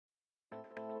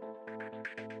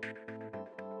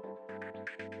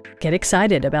Get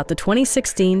excited about the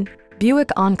 2016 Buick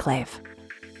Enclave.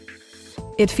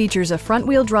 It features a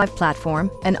front-wheel drive platform,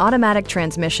 an automatic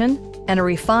transmission, and a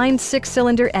refined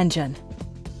 6-cylinder engine.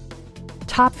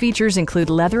 Top features include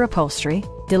leather upholstery,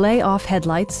 delay-off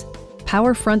headlights,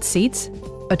 power front seats,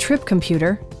 a trip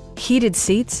computer, heated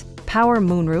seats, power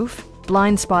moonroof,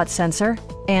 blind spot sensor,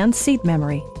 and seat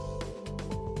memory.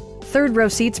 Third-row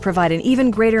seats provide an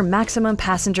even greater maximum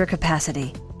passenger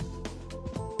capacity.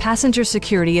 Passenger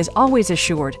security is always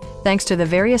assured thanks to the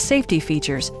various safety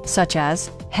features such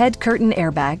as head curtain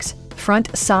airbags,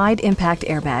 front side impact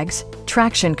airbags,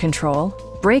 traction control,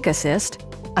 brake assist,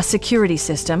 a security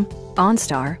system,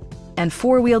 OnStar, and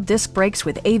 4-wheel disc brakes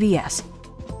with ABS.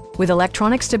 With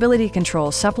electronic stability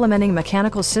control supplementing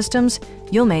mechanical systems,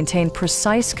 you'll maintain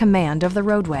precise command of the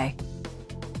roadway.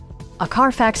 A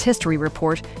Carfax history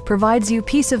report provides you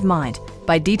peace of mind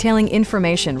by detailing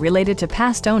information related to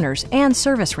past owners and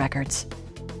service records.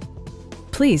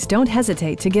 Please don't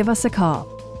hesitate to give us a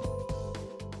call.